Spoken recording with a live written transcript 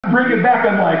Bring it back,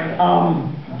 I'm like,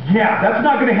 yeah, that's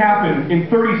not going to happen in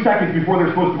 30 seconds before they're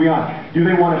supposed to be on. Do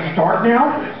they want to start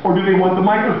now, or do they want the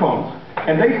microphones?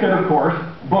 And they said, of course,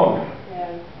 both.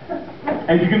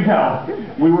 As you can tell,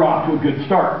 we were off to a good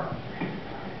start.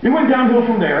 It went downhill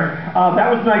from there.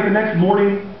 That was night. The next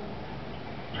morning,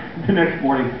 we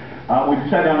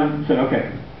sat down and said,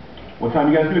 okay, what time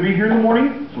are you guys going to be here in the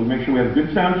morning? So we make sure we have a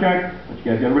good sound check. Let you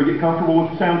guys, everybody get comfortable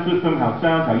with the sound system, how it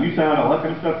sounds, how you sound, all that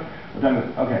kind of stuff.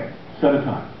 Okay, set a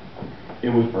time. It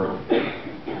was early.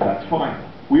 That's fine.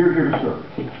 We are here to serve.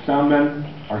 Sound men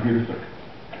are here to serve.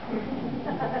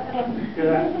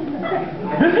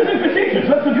 This isn't facetious.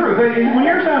 That's the truth. When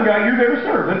you're a sound guy, you're there to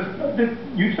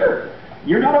serve. You serve.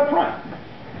 You're not up front.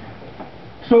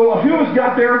 So a few of us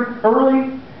got there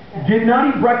early, did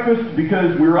not eat breakfast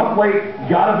because we were up late,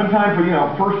 got up in time for,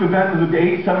 first event of the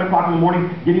day, 7 o'clock in the morning,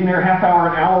 getting there half hour,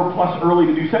 an hour plus early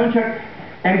to do sound check,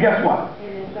 and guess what?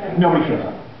 Nobody shows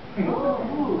up.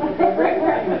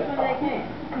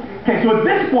 Okay, so at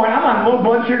this point, I'm on low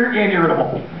blood sugar and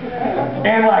irritable,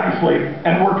 and lack of sleep,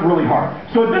 and worked really hard.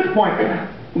 So at this point,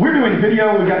 we're doing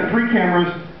video, we've got 3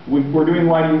 cameras, we're doing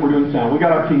lighting, we're doing sound, we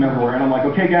got our team everywhere, and I'm like,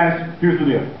 okay guys, here's the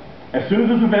deal. As soon as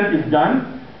this event is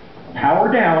done,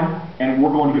 power down, and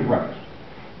we're going to get breakfast.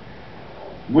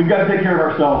 We've got to take care of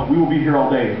ourselves. We will be here all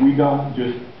day. We don't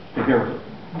just take care of ourselves.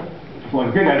 So like,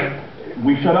 okay guys,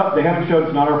 we shut up, they haven't showed,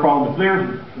 it's not our problem, it's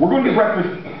theirs. We're going to get breakfast,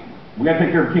 we got to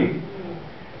take care of the team.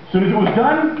 As soon as it was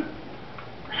done,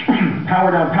 power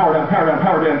down, power down, power down,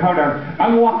 power down, power down.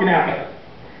 I'm walking out.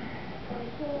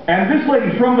 And this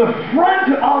lady from the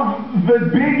front of the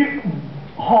big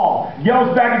hall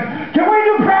yells back, can we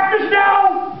do practice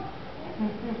now?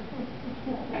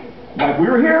 Like, we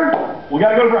were here, we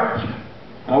got to go to breakfast.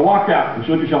 And I walked out, and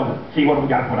she looked at Sheldon and said, see what we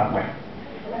got to put up with.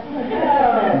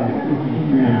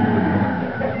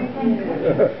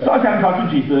 So I was having talks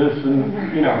with Jesus, and,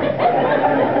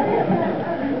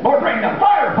 Lord, bring the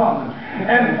fire upon them.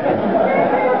 And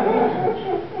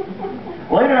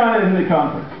later on in the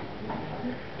conference,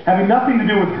 having nothing to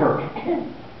do with her,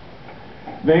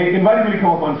 they invited me to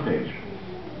come up on stage.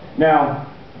 Now,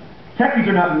 techies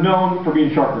are not known for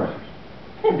being sharp dressers.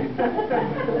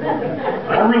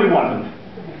 I really wasn't.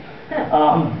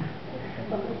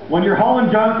 When you're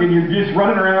hauling junk and you're just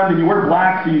running around and you wear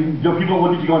black, so people don't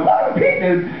look at you going, what, Pete,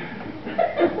 dude?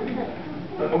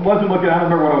 I wasn't looking, I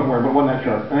don't remember what I was wearing, but it wasn't that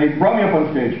sharp. And they brought me up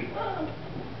on stage.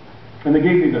 And they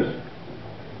gave me this.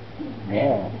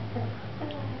 Yeah.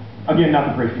 Again, not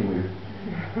the praise team leader.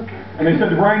 And they said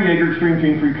to Brian Yeager, Extreme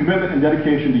Team, for your commitment and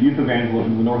dedication to youth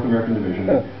evangelism in the North American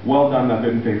Division, well done, not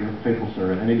good and faithful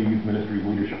sir, and NAD Youth Ministries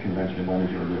Leadership Convention in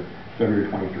Atlanta, Georgia, February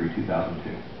 23,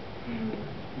 2002.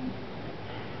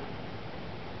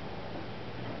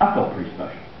 I felt pretty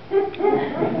special.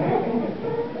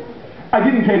 I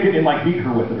didn't take it and beat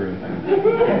her with it or anything.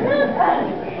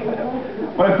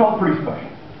 But I felt pretty special.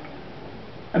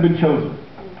 I've been chosen.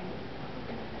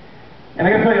 And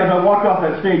I gotta tell you, as I walked off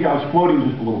that stage, I was floating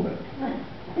just a little bit.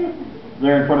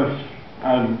 There in front of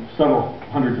several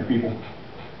hundreds of people.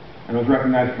 And I was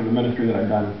recognized for the ministry that I'd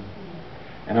done.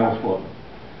 And I was floating.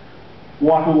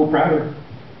 Walked a little prouder,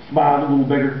 smiled a little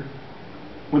bigger.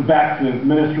 Went back to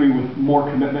ministry with more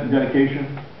commitment and dedication.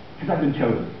 Because I've been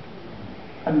chosen.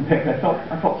 I've been picked. I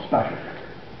felt special.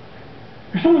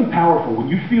 There's something powerful when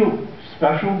you feel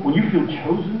special, when you feel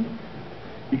chosen.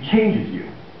 It changes you.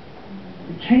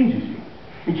 It changes you.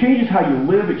 It changes how you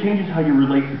live. It changes how you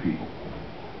relate to people.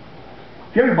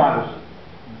 If you have your Bibles,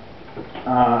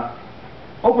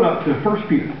 open up to 1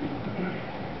 Peter,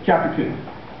 chapter 2.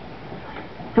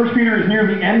 1 Peter is near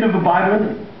the end of the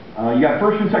Bible. You got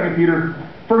 1 and 2 Peter,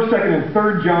 1st, 2nd, and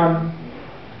 3rd John,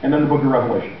 and then the book of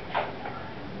Revelation.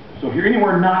 So if you're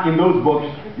anywhere not in those books,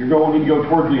 you're going to need to go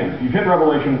towards the end. If you've hit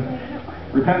Revelation,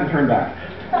 repent and turn back.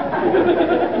 Not that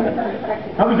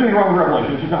there's anything wrong with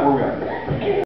Revelation, it's just not where we are.